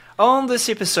On this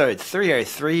episode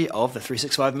 303 of the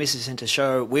 365 Message Center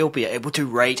show, we'll be able to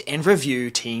rate and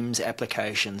review Teams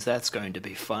applications. That's going to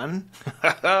be fun.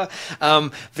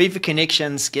 Viva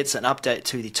Connections gets an update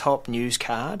to the top news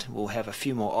card. We'll have a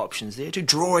few more options there to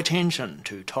draw attention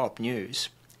to top news.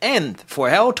 And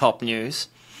for our top news,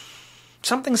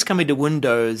 something's coming to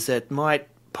Windows that might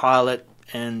pilot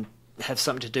and have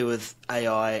something to do with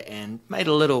AI and made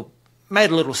a little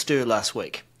stir last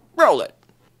week. Roll it.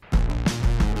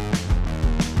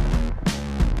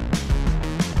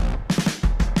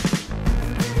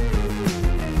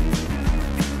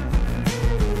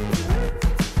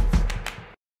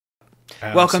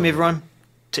 Absolutely. Welcome, everyone,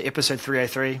 to episode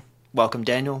 303. Welcome,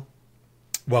 Daniel.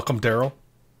 Welcome, Daryl.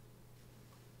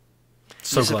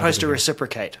 You're supposed to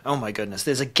reciprocate. Oh, my goodness.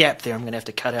 There's a gap there I'm going to have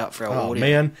to cut out for our audio.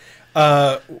 Man.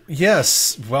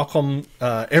 Yes, welcome,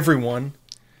 everyone.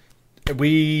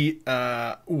 We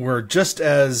were just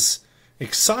as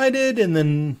excited and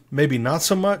then maybe not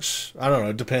so much. I don't know.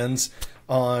 It depends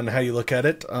on how you look at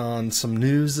it, on some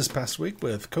news this past week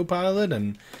with Copilot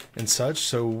and such.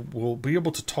 So we'll be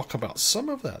able to talk about some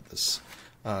of that this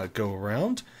go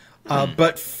around.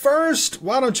 But first,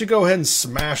 why don't you go ahead and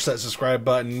smash that subscribe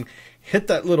button, hit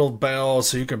that little bell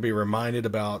so you can be reminded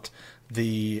about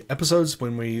the episodes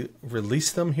when we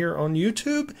release them here on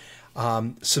YouTube.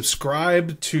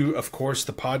 Subscribe to, of course,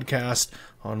 the podcast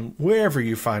on wherever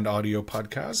you find audio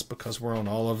podcasts, because we're on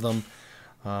all of them.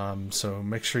 So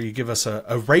make sure you give us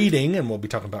a rating, and we'll be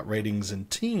talking about ratings in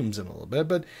Teams in a little bit,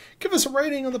 but give us a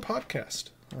rating on the podcast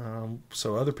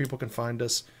so other people can find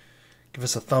us. Give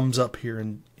us a thumbs up here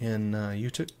in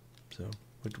YouTube. So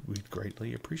we'd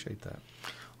greatly appreciate that.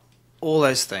 All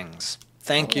those things.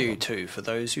 Thank you, too, for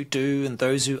those who do and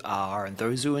those who are and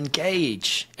those who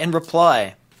engage and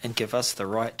reply and give us the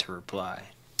right to reply.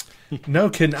 No,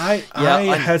 I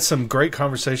had some great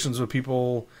conversations with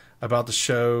people about the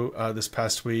show this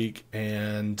past week,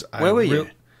 and where were you?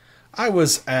 I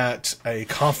was at a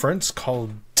conference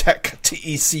called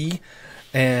TEC,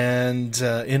 and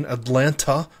in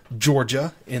Atlanta,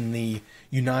 Georgia, in the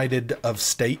United of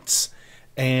States,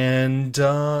 and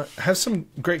have some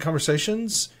great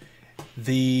conversations.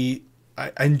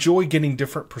 I enjoy getting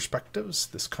different perspectives.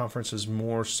 This conference is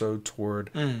more so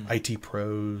toward IT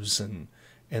pros and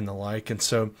the like, and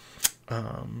so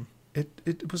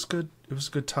it was good. It was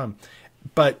a good time.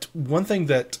 But one thing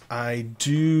that I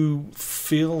do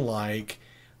feel like,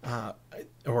 that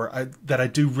I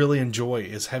do really enjoy,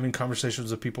 is having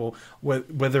conversations with people,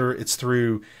 whether it's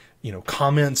through,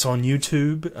 comments on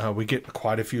YouTube. We get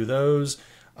quite a few of those,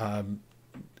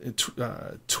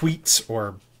 tweets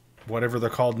or whatever they're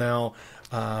called now,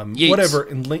 whatever,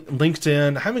 in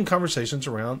LinkedIn, having conversations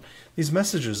around these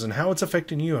messages and how it's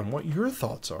affecting you and what your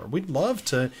thoughts are. We'd love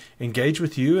to engage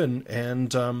with you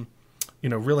and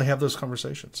really have those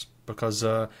conversations, because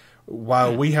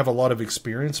while we have a lot of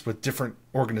experience with different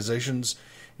organizations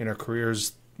in our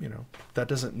careers, that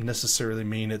doesn't necessarily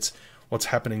mean it's what's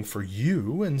happening for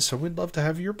you, and so we'd love to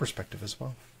have your perspective as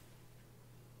well.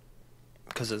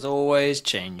 Because it's always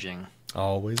changing.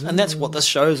 Always. And that's what this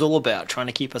show is all about, trying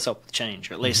to keep us up with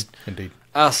change, or at least indeed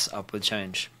us up with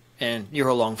change. And you're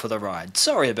along for the ride.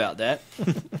 Sorry about that.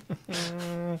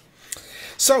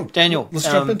 So, Daniel, let's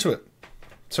jump into it.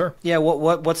 Sir? Yeah,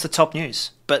 what's the top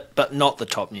news? But not the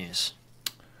top news.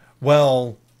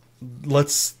 Well,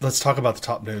 let's talk about the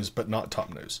top news, but not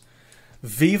top news.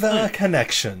 Viva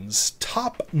Connections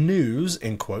top news,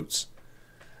 in quotes,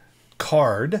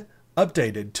 card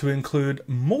updated to include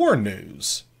more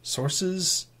news.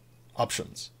 Source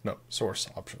options.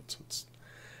 It's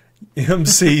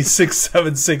MC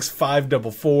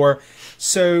 676544.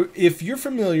 So if you're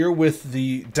familiar with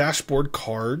the dashboard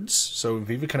cards, so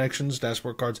Viva Connections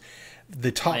dashboard cards,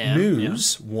 the top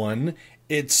news one,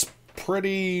 it's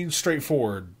pretty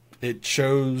straightforward. It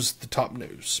shows the top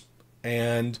news.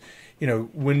 And,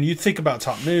 when you think about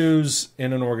top news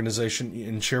in an organization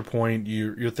in SharePoint,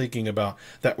 you're thinking about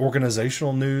that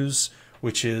organizational news,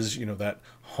 which is, that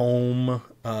home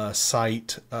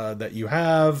site that you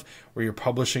have where you're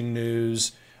publishing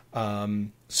news.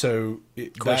 Question.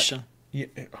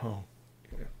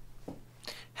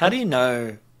 How do you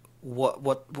know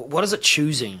what is it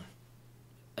choosing?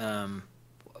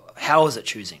 How is it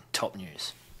choosing top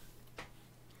news?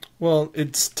 Well,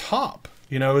 it's top.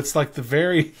 It's like the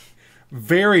very,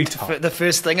 very top. The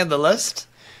first thing in the list?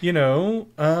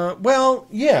 Well,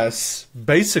 yes,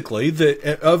 basically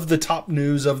of the top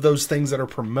news of those things that are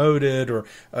promoted or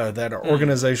that are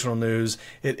organizational news,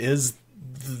 it is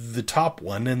the top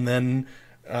one, and then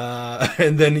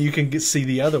you can see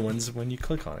the other ones when you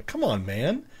click on it. Come on,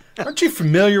 man. Aren't you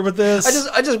familiar with this?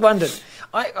 I just wondered.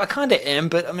 I kind of am,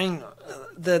 but I mean,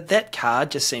 that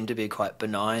card just seemed to be quite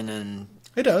benign, and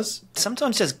It does.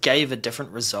 sometimes just gave a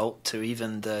different result to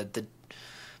even the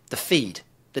feed,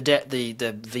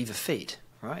 the Viva feed,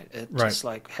 right? Just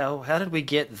like how did we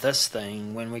get this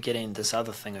thing when we're getting this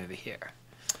other thing over here?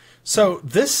 So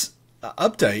this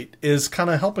update is kind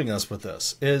of helping us with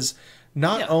this. Is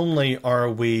not only are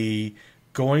we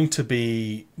going to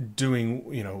be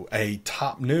doing, a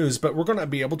top news, but we're going to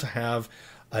be able to have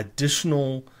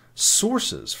additional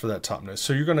sources for that top news.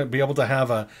 So you're going to be able to have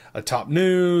a top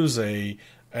news, a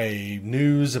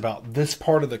news about this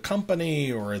part of the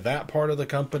company or that part of the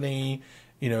company,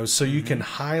 so you can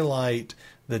highlight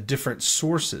the different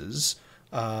sources.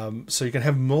 So you can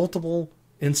have multiple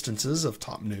instances of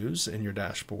top news in your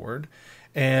dashboard,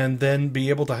 and then be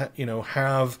able to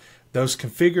have those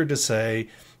configured to say,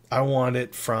 I want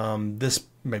it from this,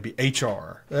 maybe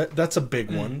HR. That's a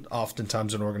big one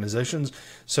oftentimes in organizations.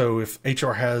 So if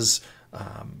HR has,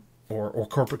 or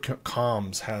corporate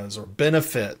comms has, or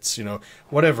benefits,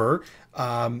 whatever,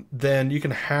 then you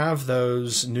can have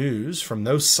those news from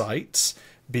those sites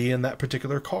be in that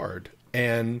particular card.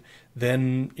 And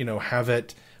then, have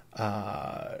it,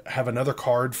 have another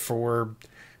card for,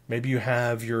 maybe you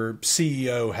have your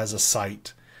CEO has a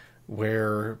site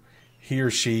where he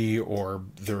or she or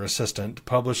their assistant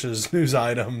publishes news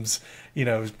items,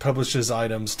 publishes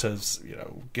items to,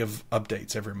 give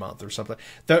updates every month or something.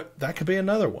 That could be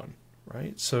another one,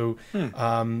 right? So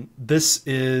this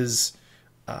is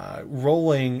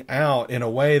rolling out in a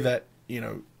way that,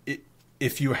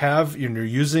 if you're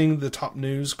using the top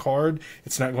news card,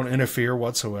 it's not going to interfere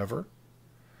whatsoever.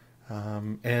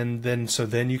 And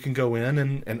then you can go in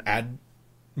and add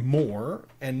more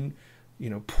and,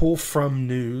 pull from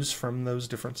news from those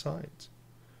different sites.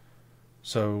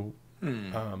 So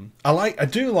I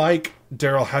do like,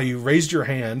 Daryl, how you raised your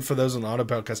hand for those on auto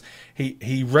podcast.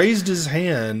 He raised his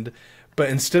hand, but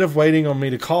instead of waiting on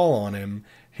me to call on him,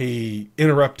 he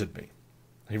interrupted me.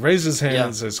 He raised his hand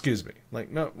and said, "Excuse me." Like,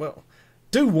 no, well,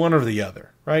 do one or the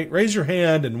other, right? Raise your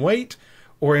hand and wait,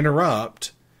 or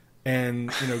interrupt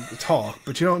and talk,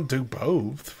 but you don't do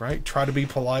both, right? Try to be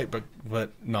polite, but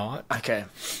not. Okay.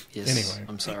 Yes. Anyway,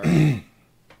 I'm sorry.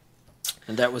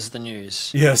 And that was the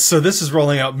news. Yes. So this is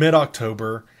rolling out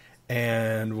mid-October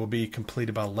and will be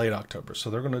completed by late October. So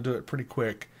they're going to do it pretty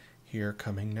quick here,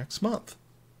 coming next month.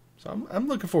 So I'm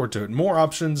looking forward to it. More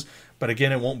options, but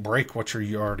again, it won't break what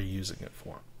you're already using it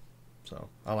for. So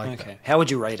I like that. Okay. How would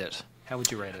you rate it? I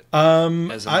would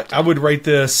rate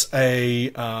this a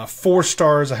 4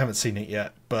 stars. I haven't seen it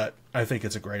yet, but I think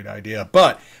it's a great idea.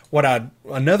 But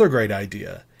another great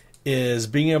idea is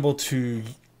being able to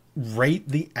rate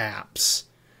the apps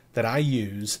that I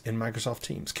use in Microsoft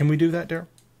Teams. Can we do that, Darryl?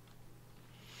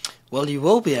 Well, you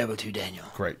will be able to, Daniel.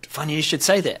 Great. Funny you should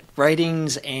say that.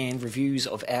 Ratings and reviews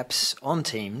of apps on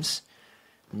Teams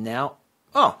now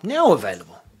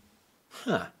available.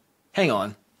 Huh. Hang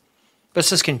on.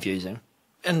 This is confusing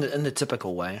in the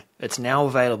typical way. It's now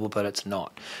available, but it's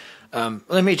not.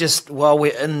 Let me just, while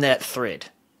we're in that thread,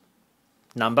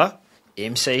 number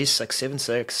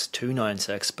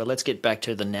MC676296, but let's get back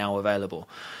to the now available.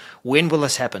 When will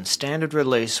this happen? Standard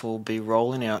release will be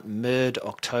rolling out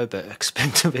mid-October.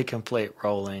 Expect to be complete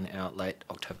rolling out late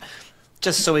October.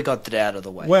 Just so we got that out of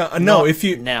the way. Well, no, if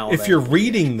you're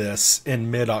reading this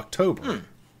in mid-October,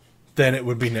 then it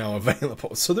would be now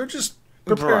available. So they're just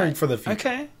preparing for the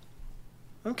future.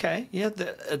 Okay. Yeah,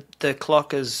 the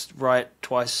clock is right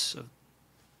 2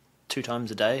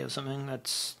 times a day or something.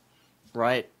 That's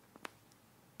right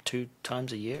 2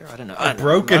 times a year. I don't know. A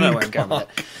broken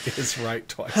clock is right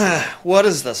twice. What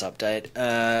is this update?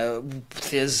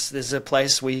 There's a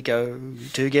place we go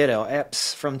to get our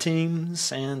apps from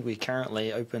Teams, and we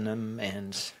currently open them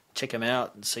and check them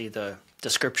out and see the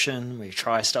description. We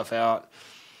try stuff out.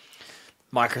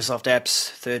 Microsoft apps,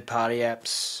 third-party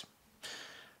apps.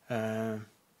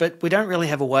 But we don't really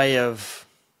have a way of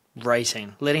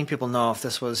rating, letting people know if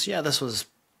this was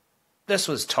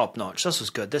top-notch, this was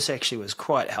good, this actually was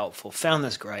quite helpful, found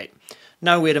this great,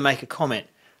 nowhere to make a comment.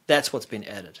 That's what's been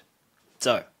added.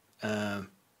 So, I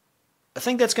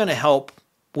think that's going to help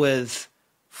with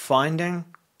finding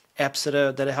apps that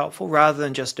are helpful, rather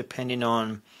than just depending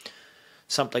on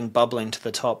something bubbling to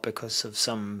the top because of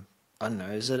some, I don't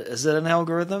know, is it an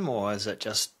algorithm, or is it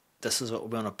just this is what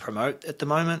we want to promote at the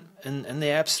moment in the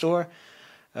App Store?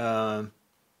 I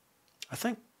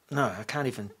think, no, I can't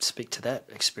even speak to that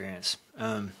experience,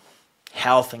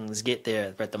 how things get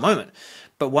there at the moment.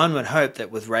 But one would hope that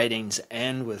with ratings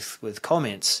and with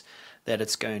comments, that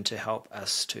it's going to help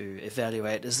us to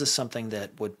evaluate, is this something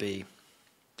that would be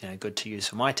good to use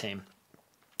for my team.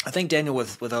 I think, Daniel,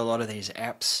 with a lot of these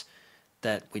apps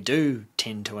that we do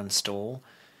tend to install,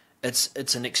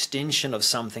 it's an extension of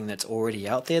something that's already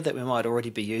out there that we might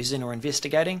already be using or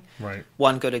investigating. Right.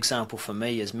 One good example for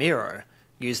me is Miro.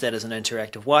 Use that as an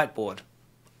interactive whiteboard.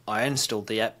 I installed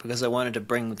the app because I wanted to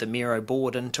bring the Miro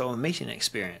board into a meeting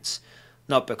experience,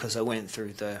 not because I went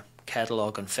through the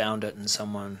catalog and found it and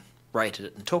someone rated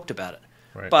it and talked about it.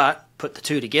 Right. But put the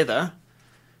two together,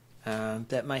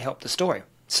 that may help the story.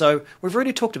 So we've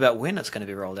already talked about when it's going to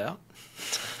be rolled out.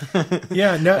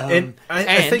 Yeah, no, and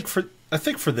I think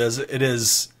for this, it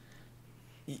is,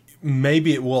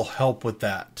 maybe it will help with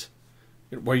that,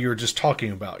 what you were just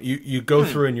talking about. You go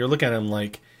through and you're looking at them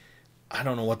like, I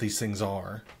don't know what these things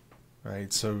are,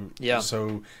 right? So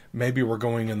maybe we're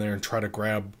going in there and try to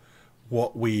grab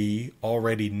what we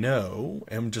already know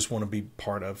and just want to be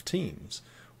part of teams.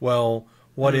 Well,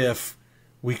 what if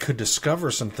we could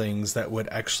discover some things that would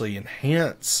actually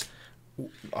enhance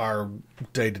our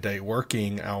day-to-day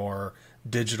working, our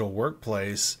digital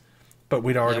workplace, but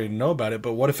we'd already know about it.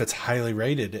 But what if it's highly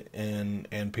rated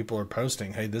and people are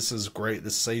posting, hey, this is great,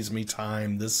 this saves me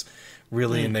time, this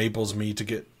really enables me to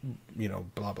get,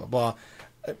 blah, blah, blah.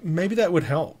 Maybe that would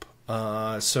help.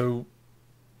 So,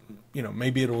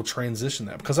 maybe it will transition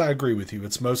that, because I agree with you.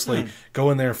 It's mostly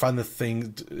go in there and find the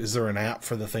thing. Is there an app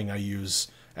for the thing I use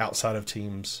outside of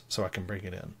Teams so I can bring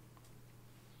it in?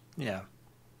 Yeah.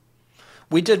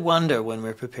 We did wonder when we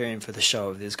were preparing for the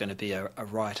show if there's going to be a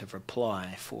right of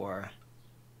reply for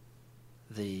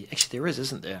the... Actually, there is,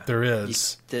 isn't there? There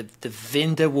is. The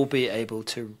vendor will be able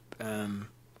to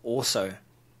also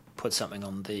put something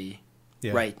on the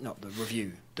rate, not the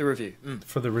review. The review.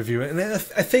 For the review. And I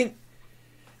think,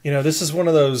 this is one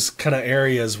of those kind of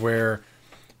areas where,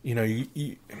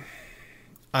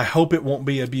 I hope it won't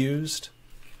be abused,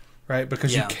 right?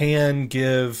 Because you can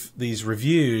give these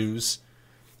reviews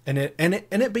and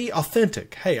it be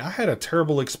authentic. Hey, I had a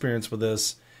terrible experience with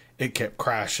this. It kept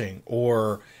crashing,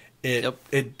 or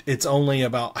it's only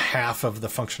about half of the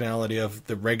functionality of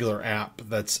the regular app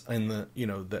that's in the,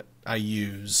 that I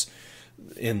use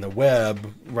in the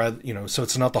web, rather, so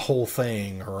it's not the whole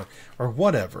thing, or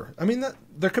whatever. I mean, that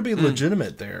there could be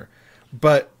legitimate there,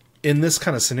 but in this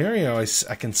kind of scenario,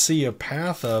 I can see a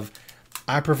path of,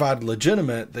 I provide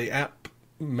legitimate, the app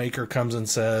maker comes and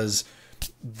says,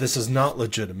 this is not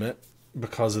legitimate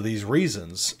because of these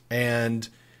reasons, and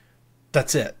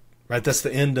that's it, right? That's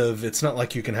the end of, it's not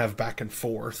like you can have back and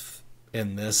forth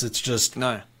in this. It's just,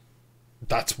 no,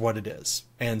 that's what it is.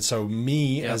 And so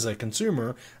as a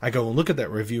consumer, I go and look at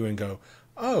that review and go,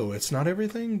 oh, it's not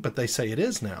everything, but they say it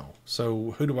is now.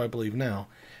 So who do I believe now?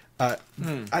 I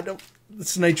don't,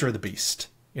 it's the nature of the beast.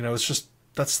 It's just,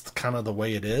 that's kind of the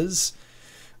way it is.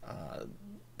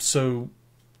 So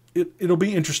it'll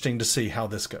be interesting to see how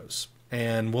this goes.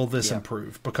 And will this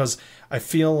improve? Because I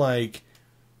feel like,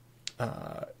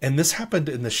 and this happened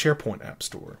in the SharePoint App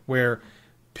Store, where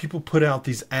people put out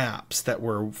these apps that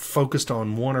were focused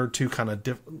on one or two kind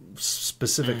of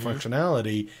specific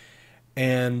functionality,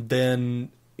 and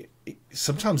then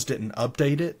sometimes didn't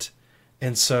update it.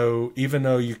 And so even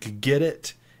though you could get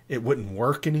it, it wouldn't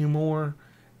work anymore.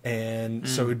 And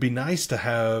so it'd be nice to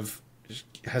have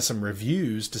some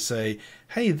reviews to say,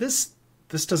 hey, this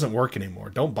doesn't work anymore.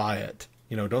 Don't buy it.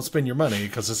 Don't spend your money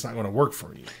because it's not going to work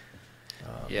for you.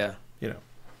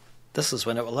 This is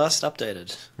when it will last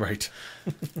updated. Right.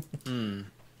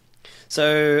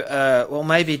 So, well,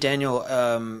 maybe, Daniel,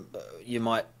 you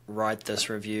might write this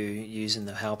review using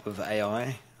the help of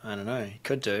AI. I don't know. You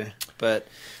could do. But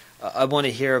I want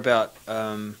to hear about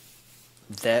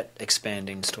that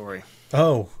expanding story.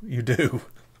 Oh, you do?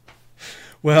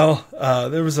 Well,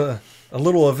 there was a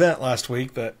little event last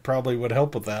week that probably would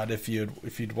help with that if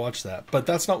you'd watch that. But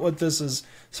that's not what this is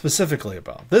specifically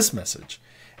about. This message: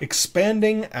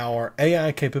 expanding our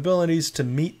AI capabilities to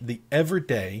meet the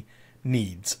everyday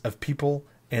needs of people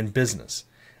and business.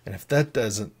 And if that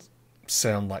doesn't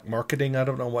sound like marketing, I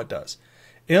don't know what does.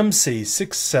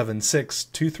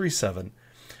 MC676237.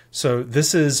 So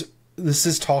this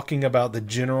is talking about the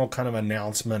general kind of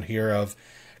announcement here of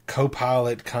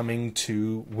Copilot coming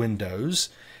to Windows,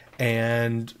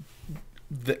 and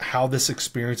how this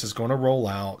experience is going to roll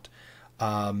out.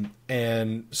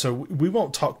 And so we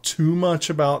won't talk too much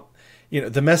about,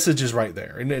 the message is right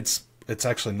there, and it's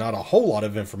actually not a whole lot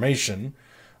of information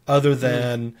other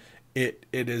than it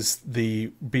is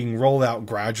the being rolled out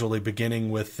gradually,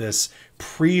 beginning with this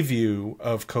preview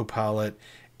of Copilot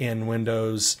in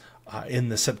Windows in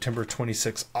the September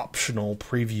 26th optional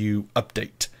preview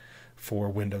update for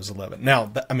Windows 11. Now,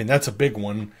 that's a big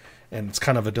one, and it's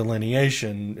kind of a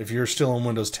delineation. If you're still on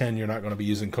Windows 10, you're not going to be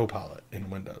using Copilot in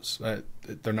Windows.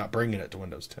 They're not bringing it to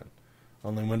Windows 10,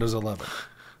 only Windows 11.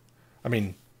 I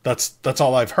mean, that's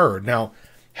all I've heard. Now,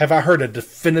 have I heard a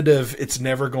definitive it's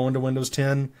never going to Windows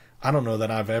 10? I don't know that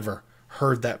I've ever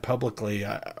heard that publicly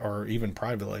or even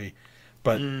privately.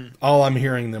 But all I'm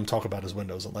hearing them talk about is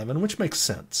Windows 11, which makes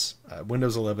sense.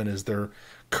 Windows 11 is their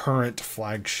current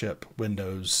flagship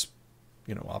Windows,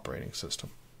 operating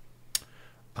system.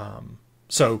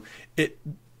 So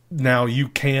now you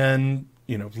can,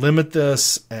 limit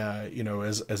this,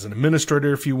 as an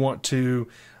administrator if you want to.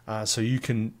 So you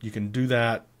can do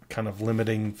that kind of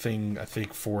limiting thing, I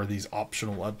think, for these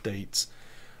optional updates.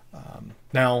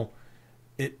 Now,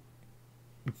 it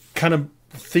kind of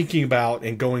thinking about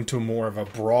and going to more of a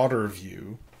broader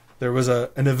view, there was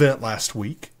an event last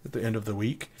week, at the end of the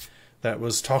week, that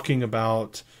was talking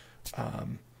about,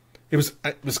 it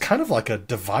was kind of like a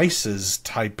devices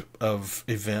type of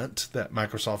event that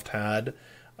Microsoft had,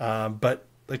 but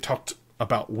they talked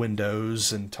about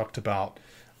Windows and talked about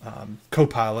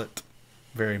Copilot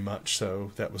very much,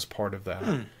 so that was part of that.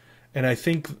 And I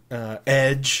think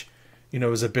Edge,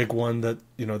 is a big one that,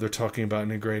 they're talking about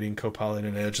integrating Copilot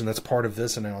and Edge, and that's part of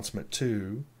this announcement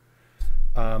too.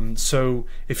 So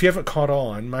if you haven't caught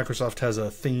on, Microsoft has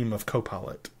a theme of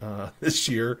Copilot this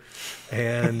year,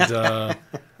 and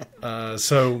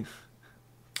so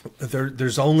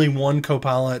there's only one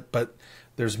Copilot, but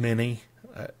there's many.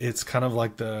 It's kind of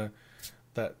like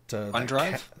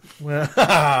OneDrive?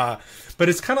 But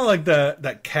it's kind of like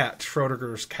that cat,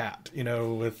 Schrodinger's cat,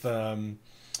 with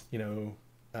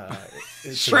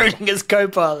Schrodinger's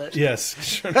Copilot. Yes,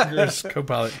 Schrodinger's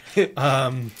Copilot.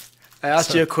 I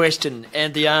asked you a question,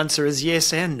 and the answer is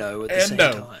yes and no at the same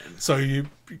time. So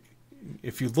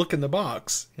if you look in the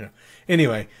box,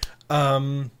 Anyway,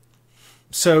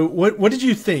 so what did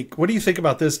you think? What do you think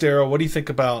about this, Daryl? What do you think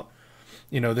about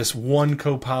this one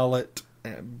Copilot,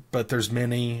 but there's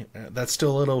many? That's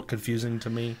still a little confusing to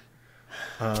me.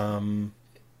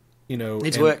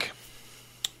 Needs work.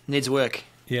 Needs work.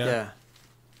 Yeah.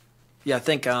 Yeah, I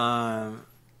think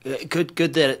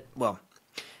good that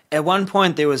at one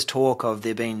point there was talk of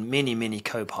there being many, many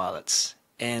co-pilots,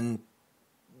 and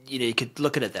you could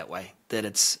look at it that way, that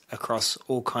it's across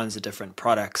all kinds of different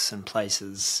products and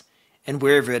places, and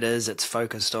wherever it is, it's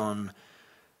focused on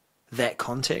that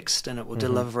context, and it will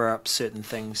deliver up certain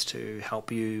things to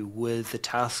help you with the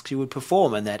tasks you would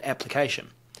perform in that application.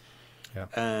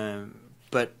 Yeah.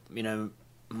 But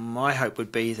my hope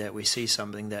would be that we see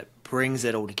something that brings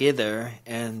it all together,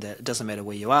 and that it doesn't matter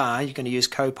where you are, you're going to use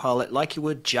Copilot like you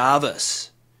would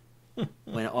Jarvis.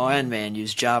 When Iron Man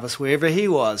used Jarvis wherever he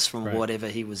was from whatever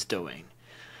he was doing.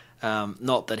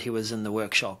 Not that he was in the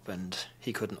workshop and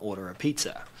he couldn't order a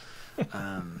pizza.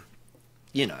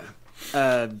 Yeah.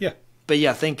 But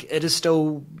yeah, I think it is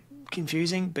still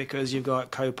confusing because you've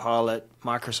got Copilot,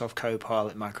 Microsoft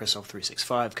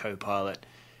 365 Copilot.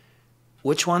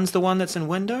 Which one's the one that's in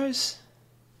Windows?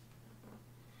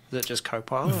 Is it just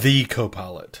Copilot? The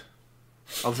Copilot.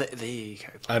 Oh, the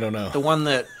Copilot. I don't know. The one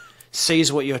that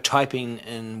sees what you're typing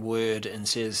in Word and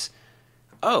says,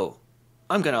 oh,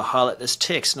 I'm going to highlight this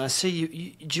text, and I see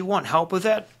you. Do you want help with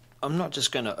that? I'm not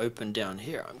just going to open down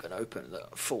here. I'm going to open the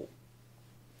full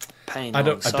pane on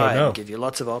the side and give you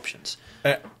lots of options.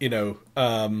 What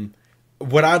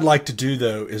I'd like to do,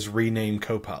 though, is rename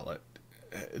Copilot.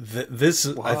 This,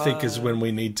 I think, is when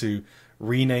we need to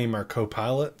rename our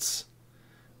Copilots.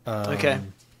 Okay.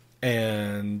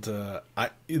 And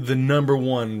the number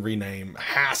one rename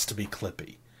has to be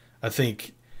Clippy. I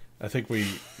think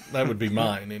that would be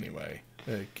mine anyway.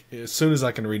 As soon as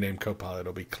I can rename Copilot,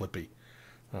 it'll be Clippy.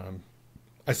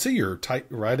 I see you're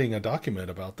writing a document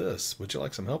about this. Would you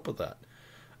like some help with that?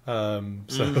 I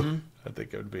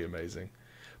think it would be amazing.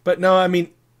 But no, I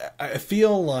mean, I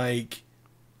feel like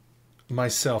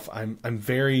myself, I'm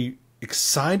very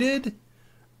excited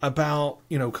about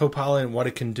Copilot and what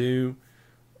it can do.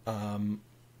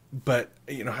 But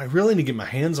I really need to get my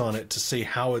hands on it to see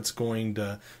how it's going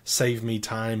to save me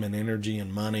time and energy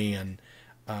and money and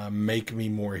make me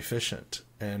more efficient.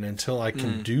 And until I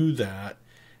can do that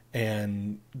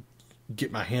and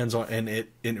get my hands on and it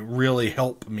really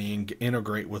help me and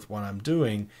integrate with what I'm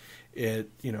doing, I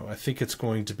think it's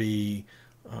going to be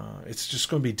it's just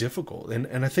going to be difficult.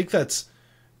 And I think that's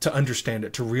to understand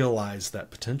it, to realize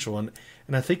that potential. And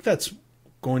I think that's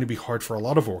going to be hard for a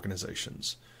lot of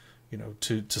organizations.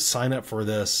 To sign up for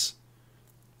this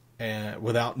and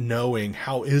without knowing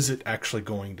how is it actually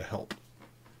going to help.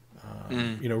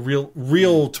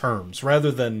 Real terms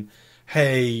rather than,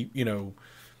 hey,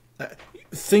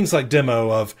 things like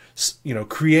demo of,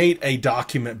 create a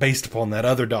document based upon that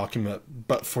other document,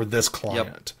 but for this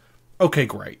client. Yep. Okay,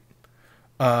 great.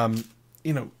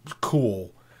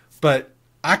 Cool. But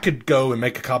I could go and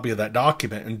make a copy of that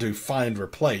document and do find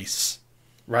replace,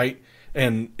 right?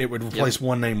 And it would replace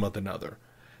one name with another.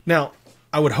 Now,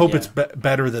 I would hope it's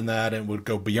better than that and would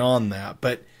go beyond that.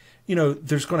 But,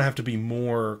 there's going to have to be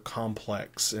more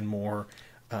complex and more...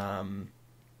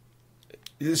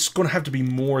 it's going to have to be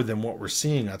more than what we're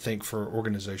seeing, I think, for an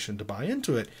organization to buy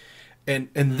into it. And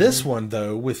this one,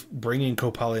 though, with bringing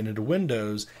Copilot into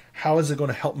Windows, how is it going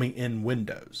to help me in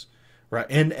Windows, right?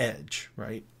 In Edge,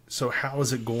 right? So how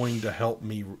is it going to help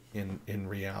me in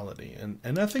reality?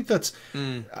 And I think that's,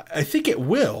 I think it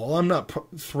will. I'm not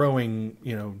throwing,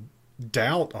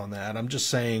 doubt on that. I'm just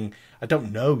saying I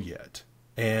don't know yet.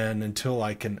 And until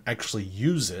I can actually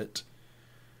use it,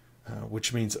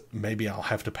 which means maybe I'll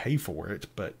have to pay for it,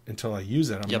 but until I use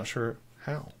it, I'm not sure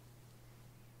how.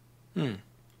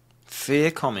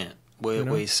 Fair comment.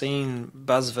 We've seen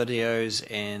buzz videos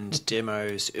and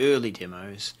demos, early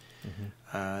demos.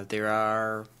 Mm-hmm. There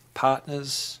are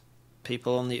partners,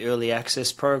 people on the early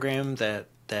access program that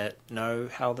know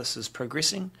how this is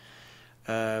progressing.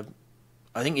 I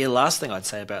think the last thing I'd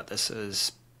say about this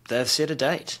is they've set a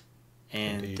date,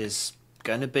 and there's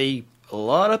going to be a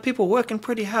lot of people working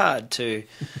pretty hard to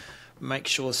make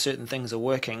sure certain things are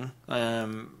working.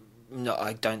 No,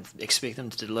 I don't expect them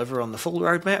to deliver on the full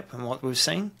roadmap and what we've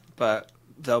seen, but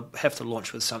they'll have to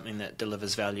launch with something that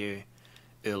delivers value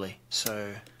early.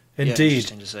 So, indeed.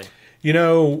 Interesting to see.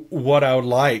 What I would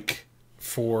like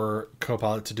for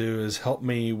Copilot to do is help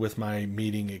me with my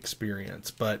meeting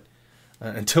experience. But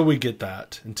until we get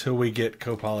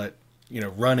Copilot,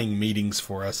 running meetings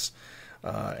for us,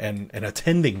 and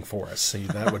attending for us. See,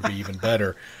 that would be even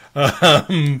better.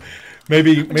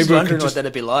 Maybe I'm just wondering what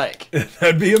that'd be like.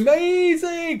 That'd be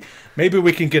amazing. Maybe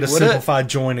we can get a simplified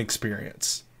join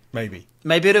experience. Maybe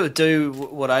it would do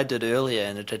what I did earlier,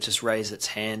 and it'd just raise its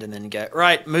hand and then go,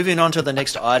 right, moving on to the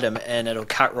next item, and it'll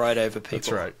cut right over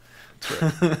people. That's right.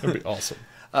 That'd be awesome.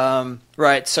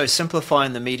 Right, so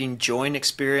simplifying the meeting join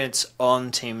experience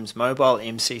on Teams Mobile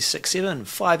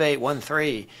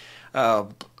MC675813.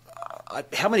 I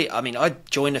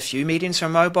join a few meetings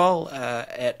from mobile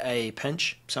at a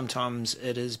pinch. Sometimes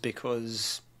it is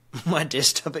because my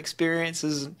desktop experience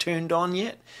isn't turned on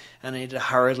yet, and I need to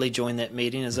hurriedly join that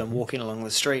meeting as I'm walking along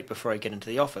the street before I get into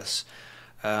the office.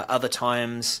 Other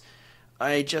times,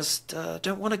 I just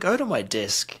don't want to go to my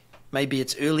desk. Maybe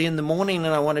it's early in the morning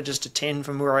and I want to just attend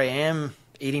from where I am,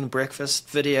 eating breakfast,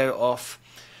 video off.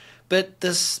 But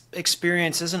this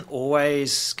experience isn't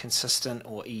always consistent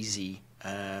or easy.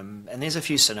 And there's a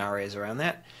few scenarios around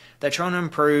that. They're trying to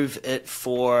improve it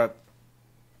for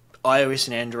iOS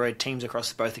and Android teams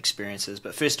across both experiences.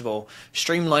 But first of all,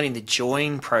 streamlining the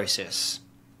join process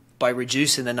by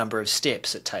reducing the number of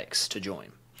steps it takes to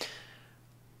join.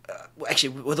 Actually,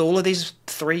 with all of these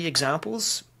three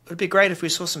examples, it would be great if we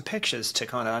saw some pictures to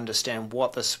kind of understand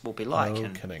what this will be like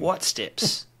what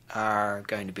steps are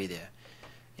going to be there.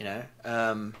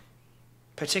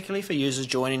 Particularly for users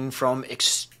joining from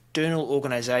external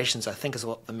organizations, I think is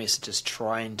what the message is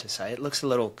trying to say. It looks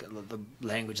the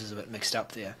language is a bit mixed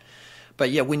up there. But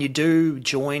yeah, when you do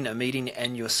join a meeting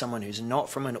and you're someone who's not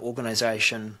from an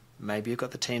organization, maybe you've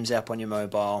got the Teams app on your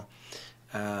mobile,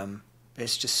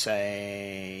 let's just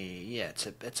say,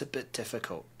 it's a bit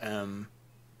difficult.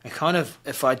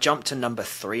 If I jump to number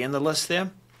 3 in the list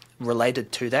there,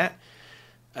 related to that,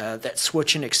 that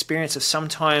switching experience of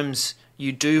sometimes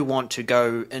you do want to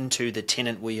go into the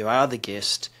tenant where you are the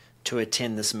guest to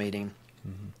attend this meeting.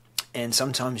 Mm-hmm. And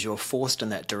sometimes you're forced in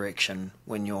that direction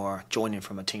when you're joining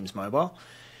from a Teams mobile.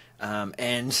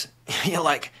 And you're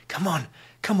like, come on,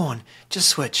 just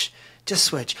switch.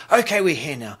 Okay, we're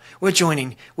here now. We're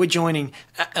joining.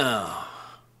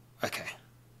 Okay.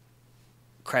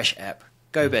 Crash app.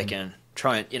 Go back in.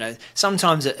 Try it.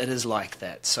 Sometimes it is like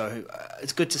that. So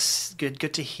it's good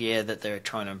to hear that they're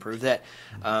trying to improve that.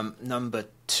 Number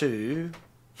 2,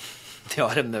 the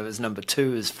item that was number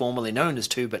 2 is formerly known as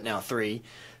 2, but now 3,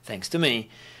 thanks to me.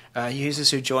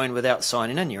 Users who join without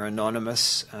signing in, your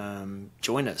anonymous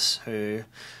joiners who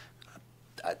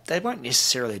they won't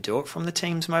necessarily do it from the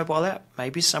Teams mobile app.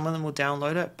 Maybe some of them will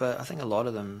download it, but I think a lot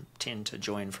of them tend to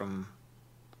join from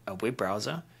a web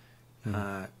browser,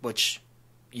 which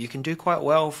you can do quite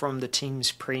well from the Teams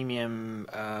Premium,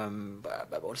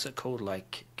 what is it called,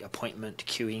 like appointment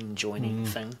queuing joining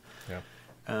thing. Yeah.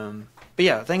 But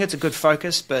yeah, I think it's a good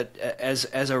focus. But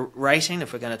as a rating,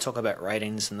 if we're going to talk about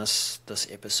ratings in this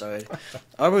episode,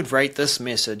 I would rate this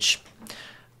message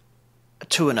a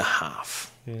 2.5.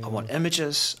 I want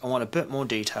images. I want a bit more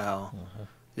detail.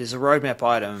 There's a roadmap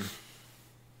item.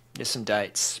 There's some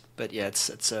dates, but yeah,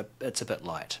 it's a bit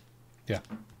light. Yeah,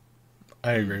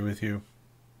 I agree with you.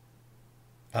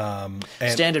 And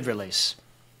Standard release.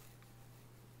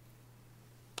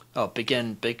 Oh,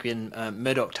 begin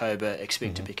mid-October.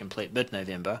 Expect to be complete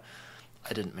mid-November.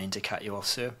 I didn't mean to cut you off,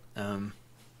 sir.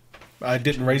 I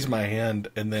didn't raise my hand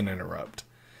and then interrupt.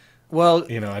 Well,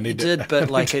 I need you to, did,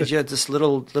 but like you had this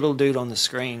little dude on the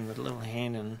screen with a little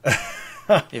hand, and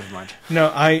never mind.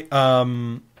 No,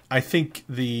 I think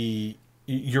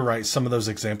you're right. Some of those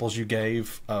examples you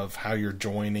gave of how you're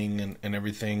joining and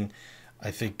everything,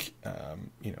 I think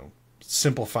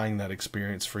simplifying that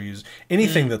experience for users.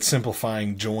 Anything that's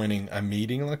simplifying joining a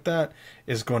meeting like that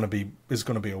is going to be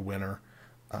a winner.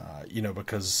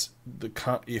 Because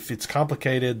if it's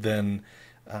complicated, then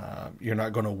you're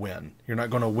not going to win. You're not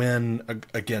going to win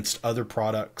against other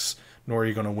products, nor are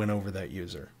you going to win over that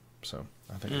user. So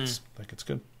I think it's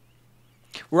good.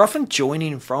 We're often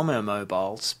joining from our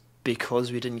mobiles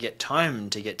because we didn't get time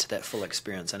to get to that full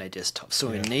experience on our desktop. So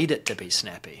we need it to be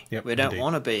snappy. Yep, we don't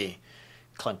want to be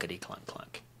clunkety clunk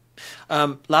clunk.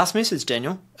 Last message,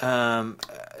 Daniel.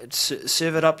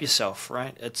 Serve it up yourself,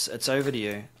 right? It's over to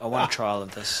you. I want a trial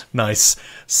of this. Nice.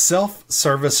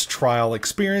 Self-service trial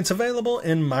experience available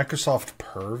in Microsoft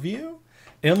Purview,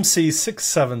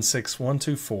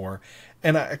 MC676124.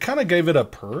 And I kind of gave it a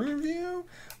Purview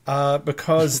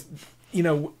because,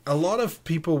 a lot of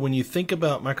people, when you think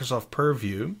about Microsoft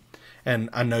Purview,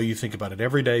 and I know you think about it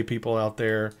every day, people out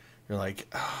there, you're like,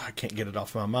 I can't get it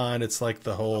off my mind. It's like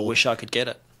the whole... I wish I could get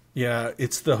it. Yeah,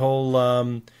 it's the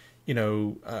whole,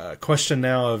 question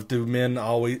now of do men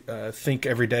always think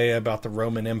every day about the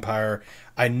Roman Empire?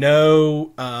 I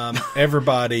know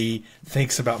everybody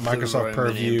thinks about Microsoft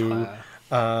Purview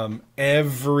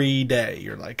every day.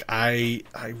 You're like, I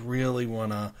really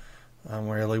want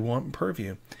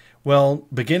Purview. Well,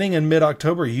 beginning in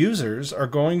mid-October, users are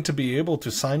going to be able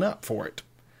to sign up for it.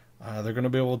 They're going to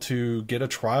be able to get a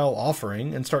trial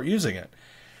offering and start using it.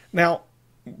 Now,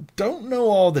 don't know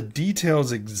all the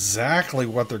details exactly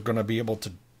what they're going to be able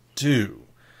to do.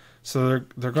 So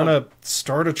they're going to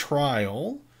start a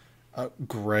trial.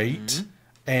 Great.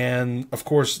 And, of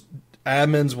course,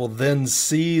 admins will then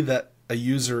see that a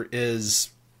user is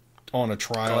on a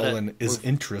trial and is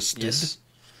interested. Yes.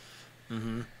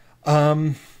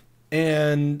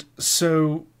 And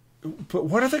so, but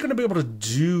what are they going to be able to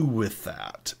do with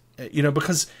that?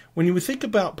 Because when you think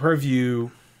about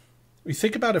Purview, we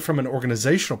think about it from an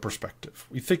organizational perspective.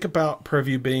 We think about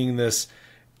Purview being this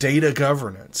data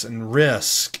governance and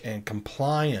risk and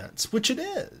compliance, which it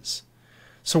is.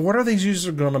 So what are these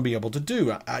users going to be able to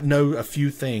do? I know a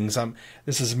few things.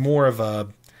 This is more of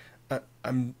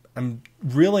I'm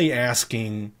really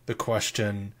asking the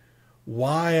question,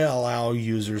 why allow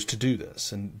users to do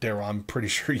this? And Daryl, I'm pretty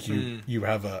sure you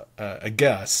have a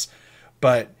guess,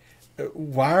 but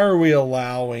why are we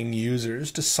allowing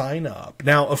users to sign up?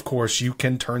 Now, of course, you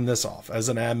can turn this off. As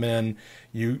an admin,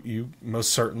 you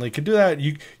most certainly can do that.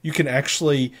 You can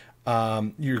actually,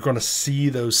 you're going to see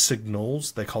those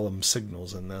signals. They call them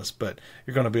signals in this, but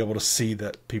you're going to be able to see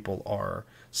that people are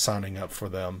signing up for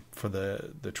them for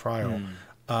the trial.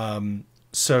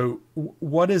 So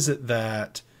what is it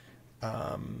that,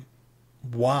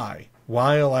 why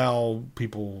allow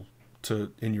people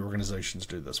in your organizations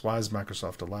do this? Why is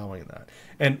Microsoft allowing that?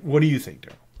 And what do you think,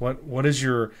 Daryl? What is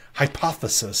your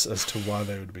hypothesis as to why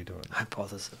they would be doing it?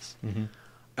 Hypothesis.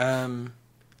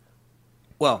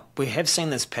 Well, we have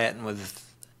seen this pattern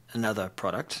with another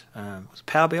product. Was it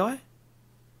Power BI? It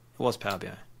was Power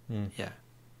BI.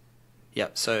 Yeah.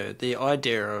 So the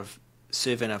idea of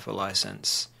serving up a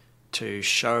license to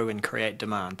show and create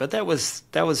demand, but that was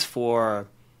for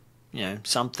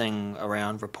something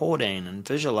around reporting and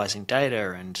visualizing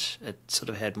data, and it sort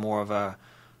of had more of a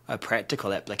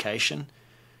practical application.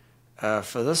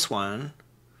 For this one,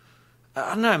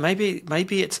 I don't know,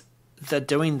 maybe it's they're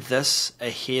doing this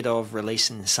ahead of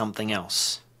releasing something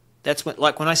else. That's when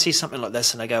I see something like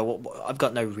this and I go, well, I've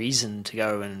got no reason to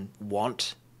go and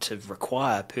want to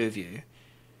require Purview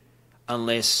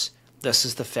unless this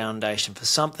is the foundation for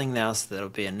something else that will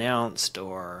be announced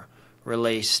or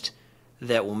released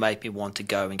that will make me want to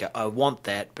go and go, I want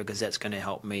that because that's going to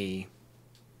help me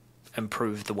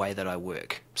improve the way that I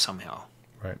work somehow.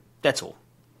 Right. That's all.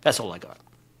 That's all I got.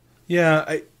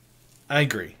 Yeah, I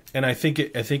agree. And I think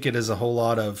it is a whole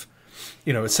lot of,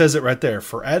 it says it right there,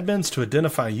 for admins to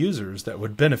identify users that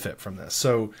would benefit from this.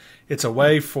 So it's a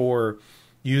way for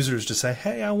users to say,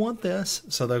 hey, I want this.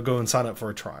 So they'll go and sign up for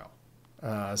a trial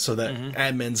so that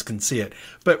admins can see it.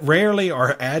 But rarely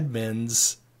are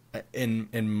admins,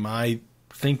 in my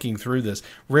thinking through this.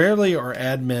 Rarely are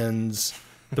admins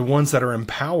the ones that are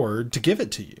empowered to give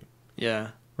it to you. Yeah.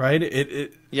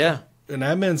 Right? Yeah. An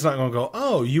admin's not going to go,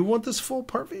 oh, you want this full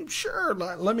purview? Sure,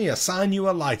 let me assign you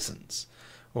a license.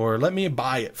 Or let me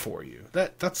buy it for you.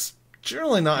 That's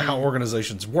generally not how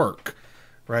organizations work,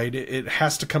 right? It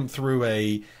has to come through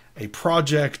a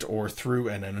project or through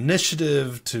an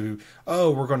initiative to,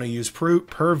 we're going to use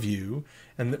Purview,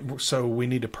 and so we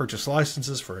need to purchase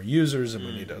licenses for our users, and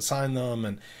we need to assign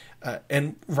them,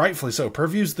 and rightfully so.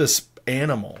 Purview's this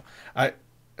animal, a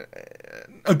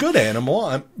good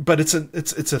animal, but it's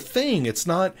a thing. It's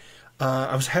not.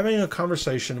 I was having a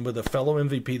conversation with a fellow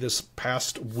MVP this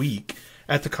past week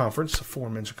at the conference, the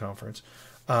aforementioned conference,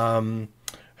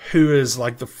 who is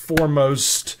like the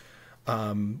foremost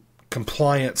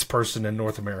compliance person in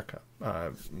North America,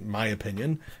 my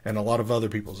opinion, and a lot of other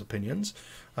people's opinions,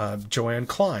 Joanne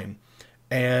Klein.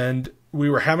 And we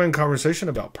were having a conversation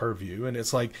about Purview, and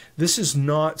it's like, this is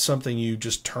not something you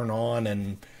just turn on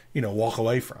and, walk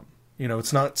away from.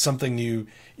 It's not something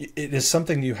it is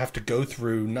something you have to go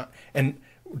through and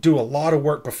do a lot of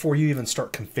work before you even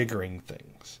start configuring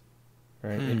things,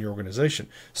 right, in your organization.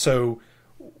 So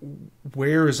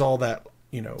where is all that,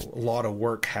 a lot of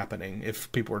work happening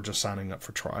if people are just signing up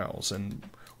for trials and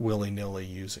willy-nilly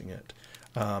using it?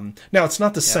 Now, it's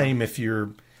not the same if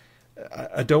you're,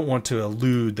 I don't want to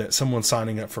allude that someone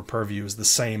signing up for Purview is the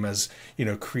same as,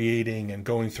 creating and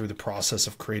going through the process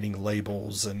of creating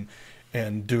labels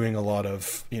and doing a lot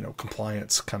of,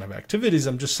 compliance kind of activities.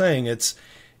 I'm just saying it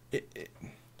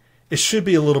should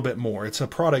be a little bit more. It's a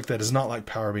product that is not like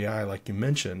Power BI, like you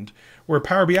mentioned, where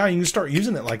Power BI, you can start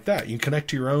using it like that. You can connect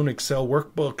to your own Excel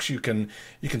workbooks. You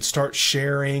can start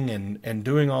sharing and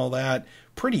doing all that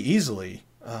pretty easily.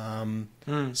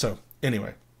 So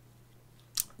anyway,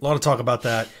 a lot of talk about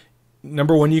that.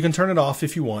 Number one, you can turn it off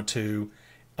if you want to.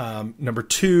 Number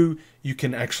two, you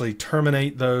can actually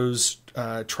terminate those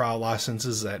trial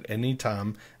licenses at any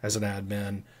time as an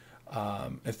admin.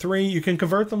 And three, you can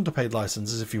convert them to paid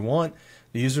licenses if you want.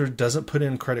 The user doesn't put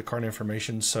in credit card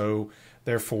information, so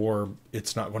therefore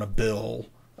it's not going to bill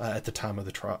at the time of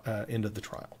the end of the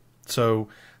trial. So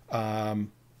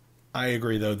I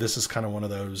agree, though. This is kind of one of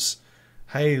those,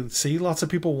 hey, see, lots of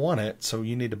people want it, so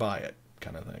you need to buy it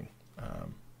kind of thing.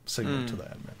 Signal to the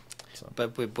admin. So.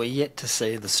 But we're yet to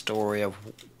see the story of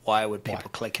why would people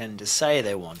click in to say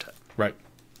they want it. Right.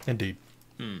 Indeed.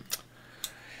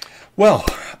 Well,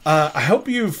 I hope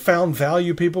you found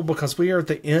value, people, because we are at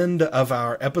the end of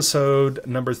our episode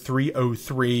number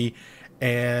 303,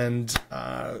 and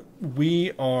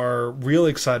we are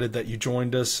really excited that you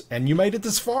joined us, and you made it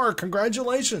this far.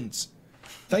 Congratulations.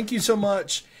 Thank you so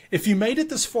much. If you made it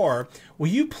this far, will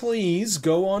you please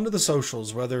go onto the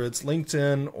socials, whether it's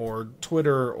LinkedIn or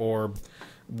Twitter or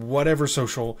whatever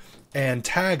social, and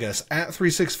tag us at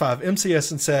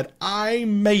 365MCS and said, I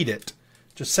made it.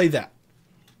 Just say that.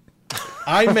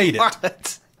 I made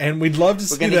it. And we'd love to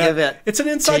see that. It's an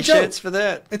inside joke. For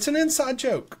that. It's an inside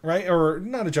joke, right? Or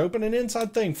not a joke, but an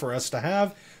inside thing for us to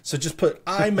have. So just put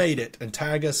I made it and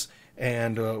tag us,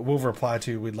 and we'll reply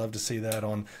to you. We'd love to see that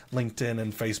on LinkedIn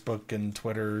and Facebook and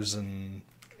Twitters and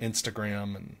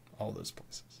Instagram and all those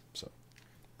places. So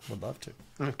would love to.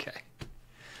 Okay.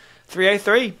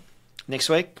 303 next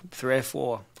week.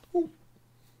 304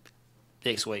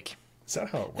 next week. Is that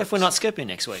how it works? If we're not skipping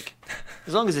next week.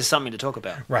 As long as there's something to talk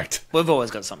about. Right. We've always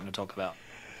got something to talk about.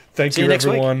 Thank you,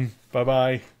 everyone.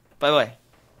 Bye-bye. Bye-bye.